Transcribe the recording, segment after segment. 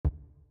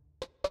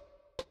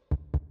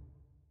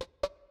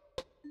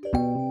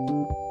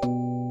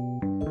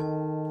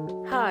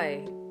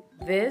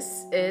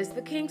This is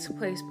the King's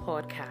Place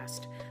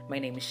podcast. My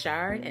name is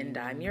Sharon and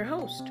I'm your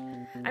host.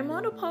 I'm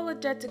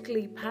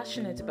unapologetically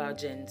passionate about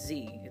Gen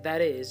Z, that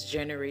is,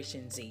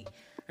 Generation Z.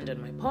 And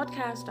on my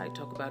podcast, I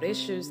talk about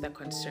issues that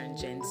concern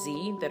Gen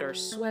Z that are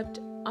swept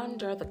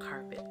under the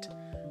carpet,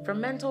 from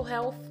mental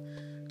health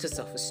to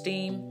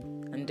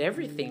self-esteem and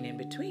everything in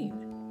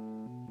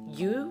between.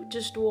 You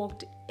just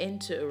walked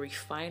into a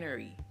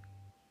refinery,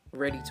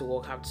 ready to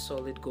walk out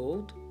solid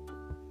gold?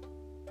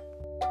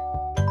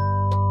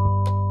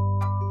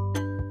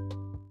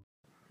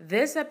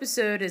 This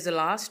episode is the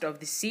last of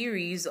the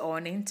series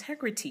on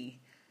integrity.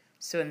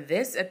 So in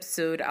this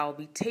episode, I'll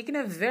be taking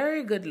a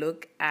very good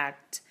look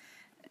at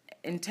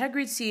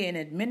integrity in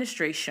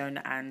administration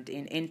and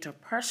in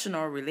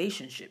interpersonal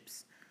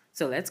relationships.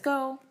 So let's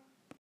go.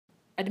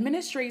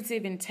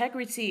 Administrative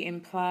integrity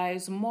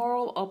implies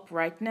moral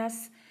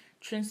uprightness,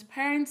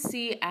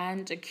 transparency,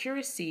 and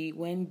accuracy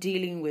when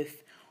dealing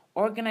with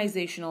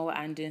organizational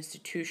and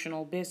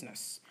institutional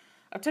business.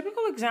 A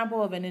typical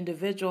example of an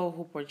individual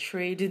who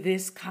portrayed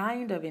this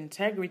kind of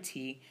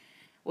integrity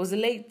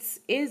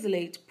is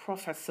late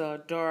Professor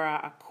Dora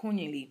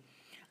Akunyuli.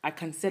 I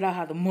consider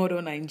her the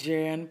model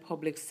Nigerian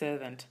public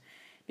servant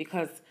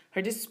because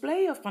her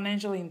display of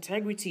financial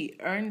integrity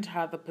earned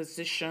her the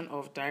position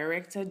of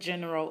Director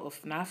General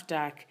of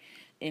NAFDAC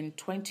in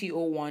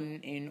 2001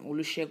 in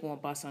Olusegun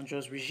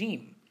Obasanjo's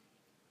regime.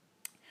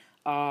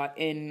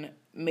 In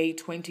May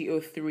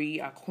 2003,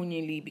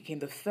 Akunyuli became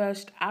the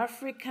first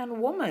African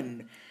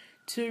woman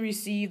to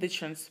receive the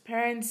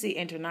Transparency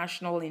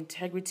International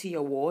Integrity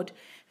Award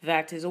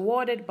that is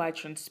awarded by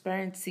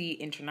Transparency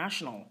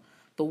International,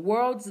 the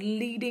world's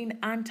leading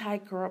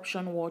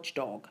anti-corruption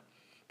watchdog.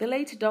 The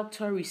late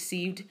doctor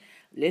received,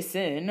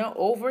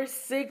 over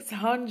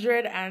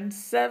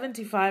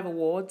 675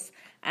 awards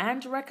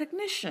and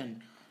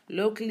recognition,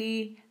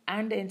 locally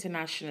and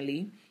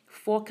internationally,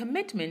 for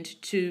commitment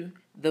to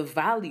the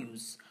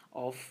values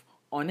of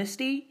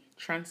honesty,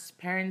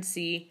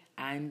 transparency,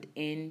 and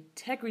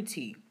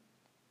integrity.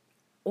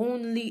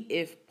 Only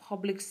if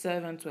public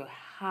servants were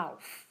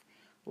half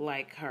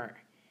like her.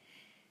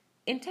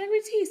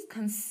 Integrity is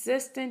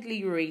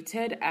consistently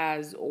rated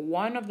as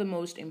one of the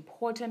most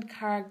important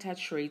character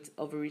traits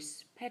of a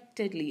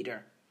respected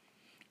leader.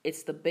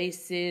 It's the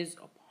basis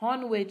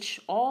upon which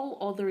all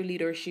other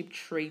leadership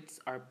traits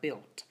are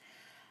built.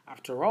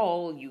 After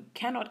all, you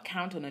cannot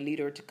count on a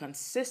leader to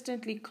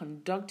consistently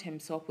conduct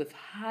himself with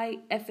high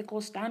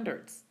ethical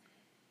standards.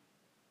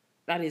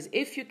 That is,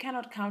 if you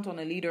cannot count on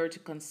a leader to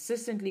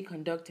consistently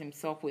conduct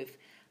himself with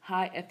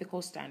high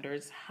ethical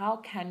standards, how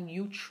can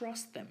you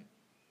trust them?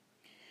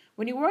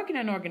 When you work in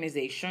an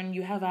organization,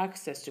 you have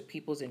access to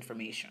people's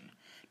information.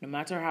 No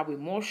matter how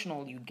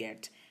emotional you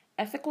get,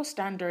 ethical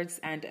standards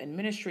and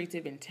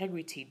administrative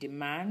integrity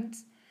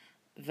demands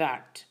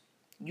that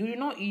you do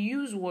not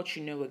use what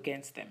you know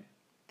against them.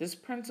 This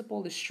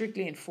principle is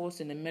strictly enforced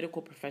in the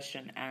medical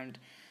profession, and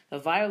a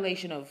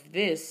violation of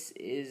this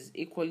is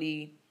the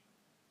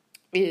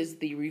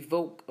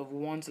revoke of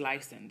one's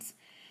license.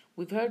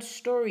 We've heard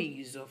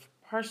stories of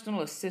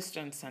personal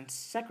assistants and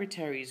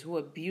secretaries who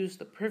abuse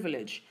the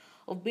privilege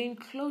of being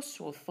close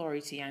to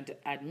authority and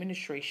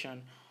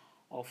administration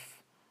of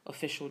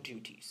official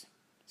duties.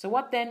 So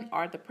what then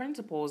are the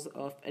principles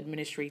of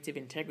administrative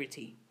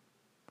integrity?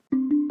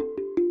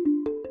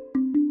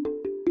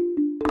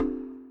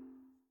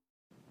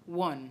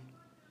 1.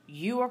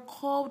 You are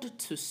called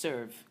to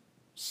serve.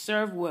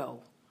 Serve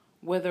well.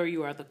 Whether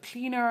you are the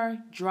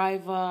cleaner,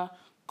 driver,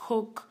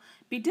 cook,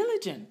 be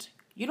diligent.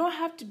 You don't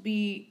have to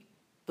be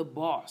the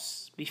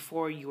boss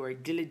before you are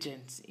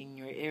diligent in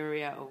your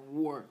area of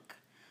work.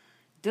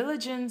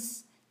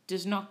 Diligence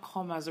does not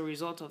come as a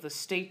result of the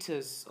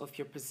status of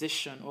your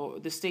position or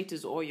the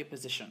status or your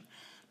position.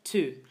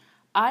 2.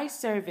 Eye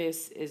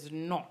service is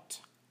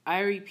not, I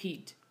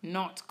repeat,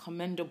 not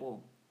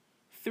commendable.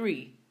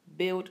 3.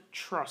 Build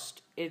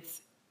trust.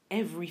 It's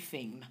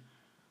everything.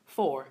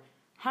 4.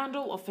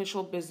 Handle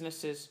official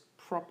businesses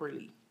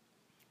properly.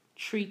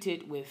 Treat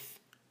it with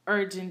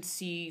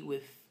urgency,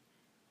 with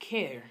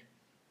care.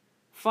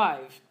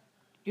 5.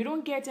 You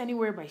don't get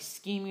anywhere by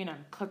scheming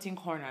and cutting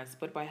corners,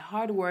 but by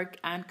hard work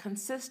and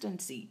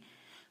consistency.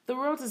 The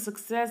road to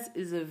success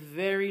is a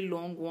very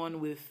long one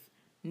with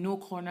no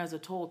corners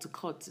at all to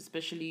cut,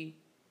 especially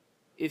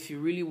if you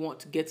really want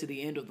to get to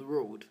the end of the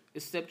road,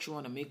 except you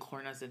want to make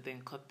corners and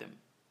then cut them.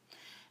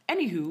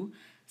 Anywho,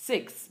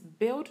 6,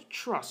 build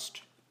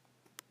trust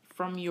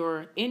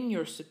in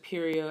your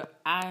superior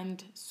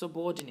and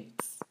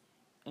subordinates.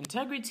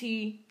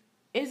 Integrity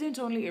isn't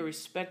only a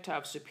respecter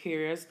of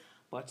superiors,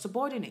 but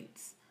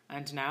subordinates.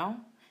 And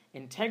now,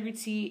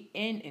 integrity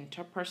in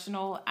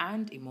interpersonal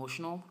and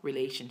emotional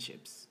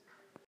relationships.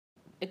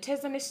 It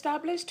is an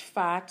established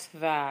fact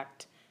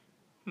that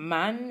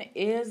man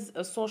is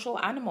a social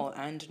animal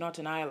and not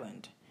an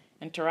island.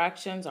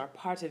 Interactions are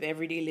part of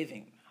everyday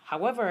living.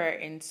 However,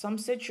 in some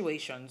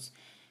situations,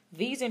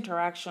 these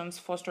interactions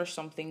foster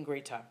something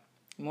greater,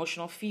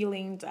 emotional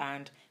feelings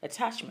and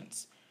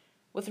attachments.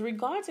 With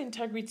regard to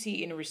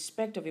integrity in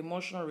respect of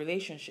emotional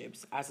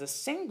relationships, as a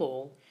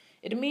single,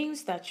 It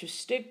means that you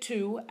stick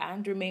to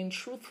and remain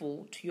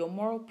truthful to your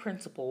moral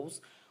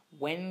principles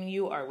when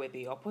you are with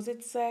the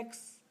opposite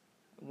sex,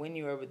 when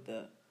you are with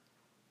the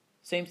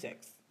same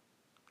sex.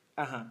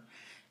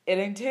 It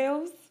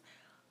entails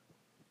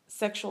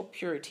sexual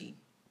purity.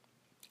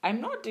 I'm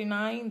not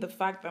denying the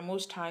fact that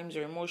most times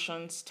your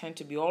emotions tend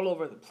to be all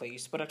over the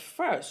place, but at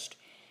first,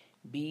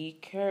 be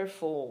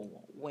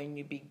careful when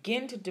you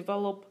begin to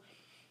develop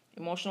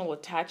emotional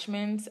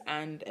attachments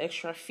and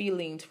extra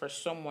feelings for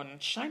someone.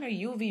 Shine a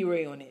UV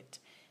ray on it.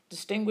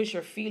 Distinguish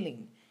your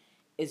feeling.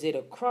 Is it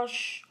a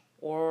crush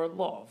or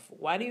love?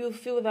 Why do you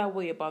feel that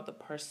way about the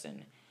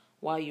person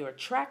while you're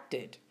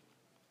attracted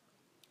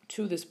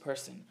to this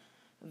person?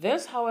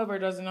 This, however,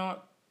 does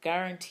not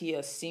guarantee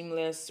a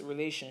seamless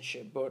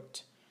relationship,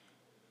 but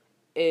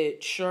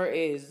it sure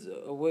is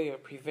a way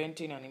of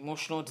preventing an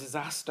emotional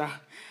disaster.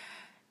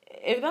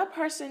 If that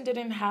person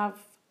didn't have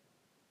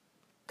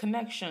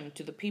connection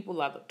to the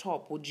people at the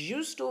top, would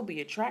you still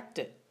be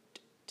attracted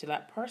to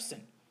that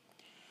person?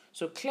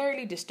 So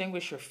clearly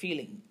distinguish your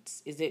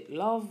feelings. Is it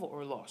love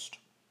or lust?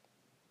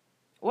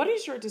 What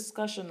is your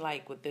discussion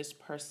like with this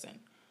person?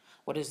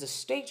 What is the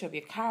state of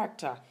your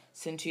character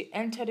since you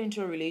entered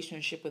into a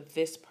relationship with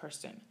this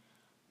person?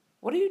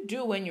 What do you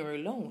do when you're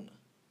alone?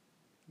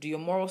 Do your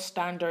moral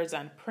standards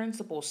and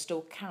principles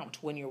still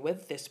count when you're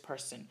with this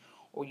person,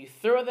 or you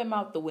throw them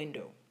out the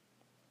window?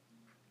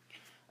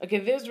 Okay,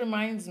 this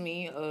reminds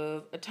me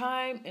of a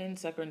time in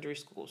secondary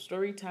school.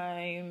 Story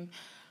time.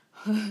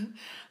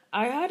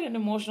 I had an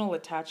emotional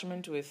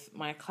attachment with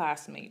my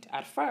classmate.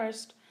 At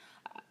first,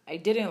 I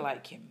didn't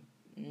like him.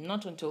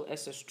 Not until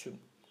SS2.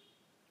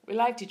 We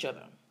liked each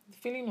other. The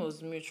feeling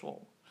was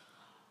mutual.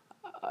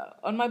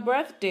 On my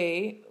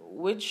birthday,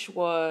 which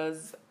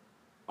was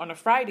on a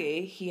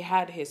Friday, he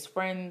had his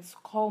friends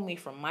call me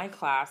from my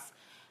class,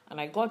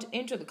 and I got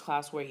into the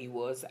class where he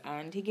was,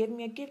 and he gave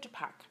me a gift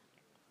pack.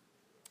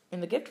 In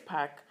the gift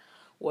pack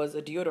was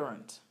a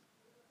deodorant,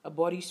 a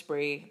body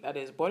spray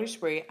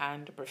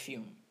and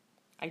perfume.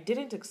 I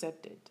didn't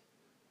accept it.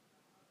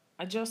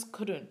 I just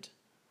couldn't.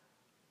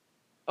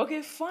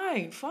 Okay,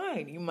 fine.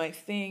 You might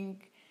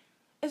think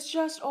it's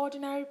just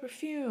ordinary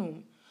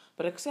perfume.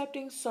 But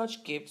accepting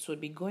such gifts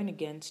would be going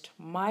against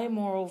my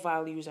moral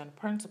values and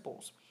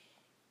principles.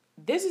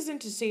 This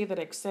isn't to say that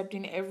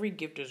accepting every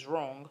gift is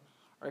wrong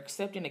or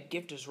accepting a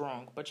gift is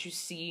wrong, but you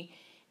see,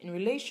 in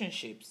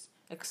relationships,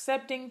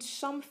 accepting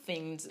some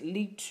things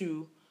lead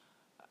to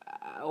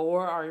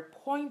or are a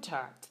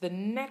pointer to the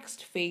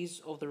next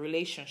phase of the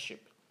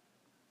relationship.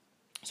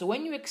 So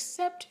when you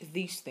accept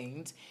these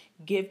things,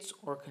 gifts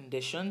or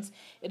conditions,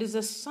 it is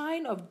a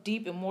sign of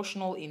deep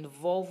emotional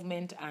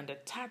involvement and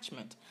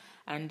attachment.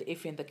 And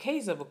if in the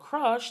case of a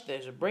crush,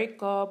 there's a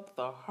breakup,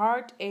 the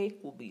heartache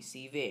will be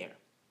severe.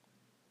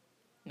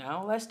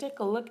 Now let's take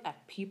a look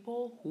at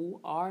people who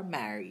are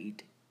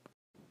married.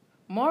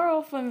 More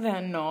often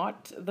than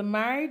not, the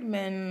married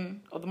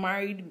men or the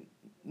married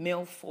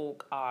male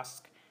folk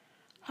ask,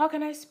 how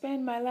can I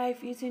spend my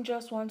life eating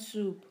just one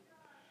soup?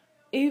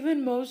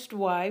 Even most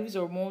wives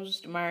or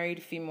most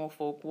married female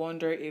folk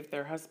wonder if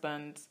their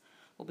husbands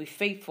will be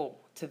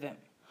faithful to them.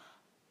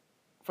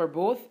 For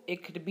both,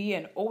 it could be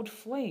an old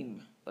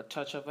flame, the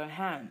touch of a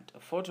hand, a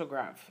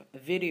photograph, a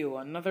video,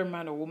 another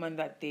man or woman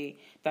that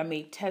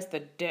may test the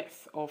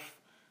depth of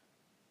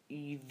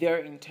their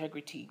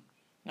integrity.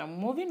 Now,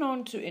 moving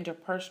on to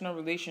interpersonal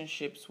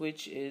relationships,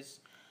 which is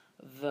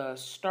the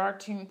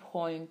starting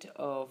point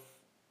of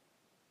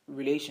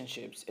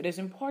relationships. It is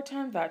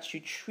important that you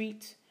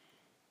treat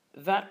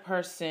that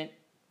person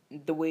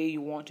the way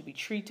you want to be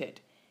treated.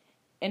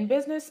 In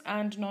business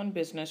and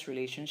non-business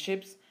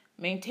relationships,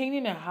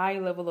 maintaining a high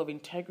level of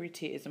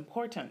integrity is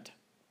important.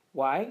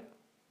 Why?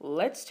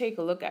 Let's take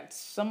a look at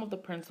some of the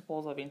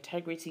principles of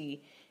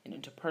integrity in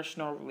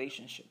interpersonal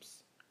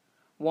relationships.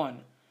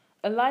 1.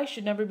 A lie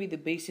should never be the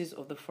basis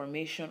of the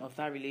formation of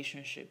that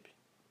relationship.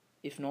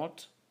 If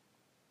not,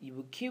 you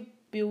will keep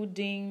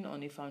building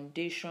on a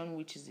foundation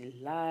which is a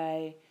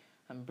lie,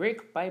 and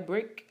brick by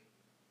brick,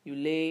 you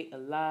lay a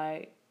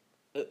lie.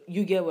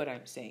 You get what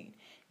I'm saying.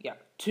 Yeah.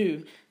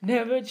 2.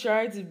 Never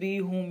try to be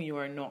whom you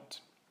are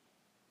not.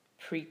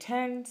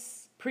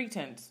 Pretense,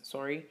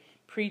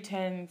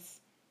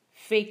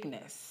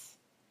 fakeness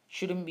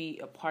shouldn't be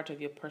a part of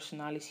your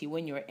personality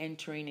when you're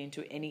entering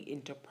into any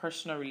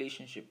interpersonal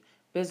relationship,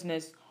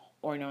 business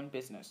or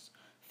non-business.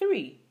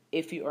 3.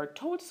 If you are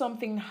told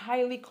something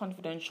highly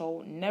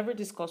confidential, never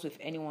discuss with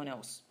anyone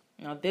else.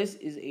 Now, this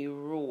is a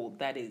rule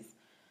that is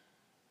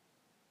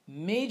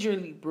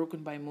majorly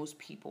broken by most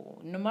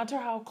people. No matter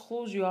how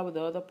close you are with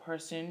the other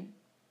person,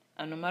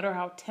 and no matter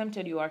how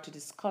tempted you are to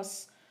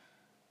discuss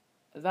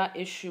that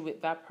issue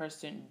with that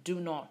person, do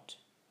not.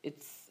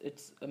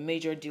 It's a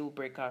major deal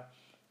breaker.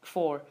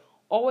 4.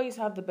 Always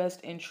have the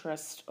best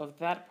interest of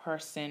that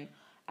person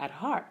at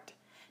heart.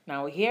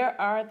 Now, here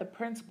are the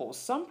principles,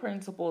 some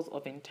principles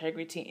of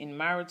integrity in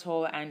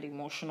marital and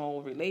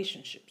emotional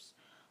relationships.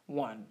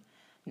 1.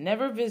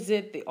 Never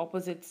visit the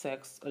opposite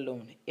sex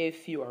alone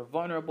if you are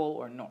vulnerable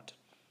or not.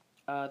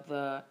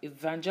 The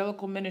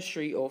evangelical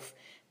ministry of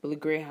Billy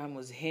Graham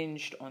was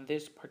hinged on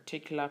this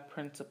particular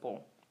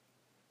principle.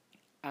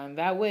 And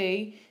that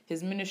way,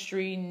 his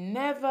ministry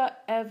never,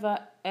 ever,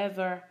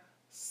 ever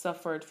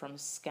suffered from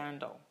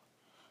scandal.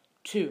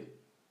 2.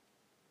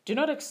 Do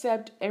not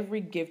accept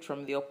every gift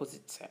from the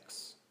opposite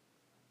sex.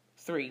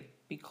 3.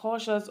 Be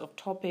cautious of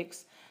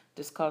topics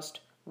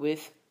discussed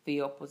with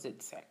the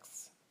opposite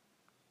sex.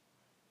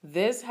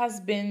 This has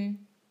been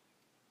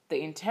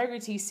the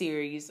Integrity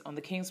series on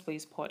the King's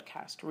Place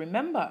podcast.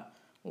 Remember,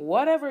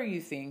 whatever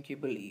you think, you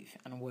believe,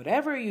 and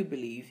whatever you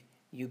believe,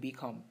 you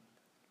become.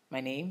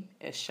 My name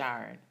is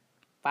Sharon.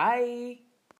 Bye.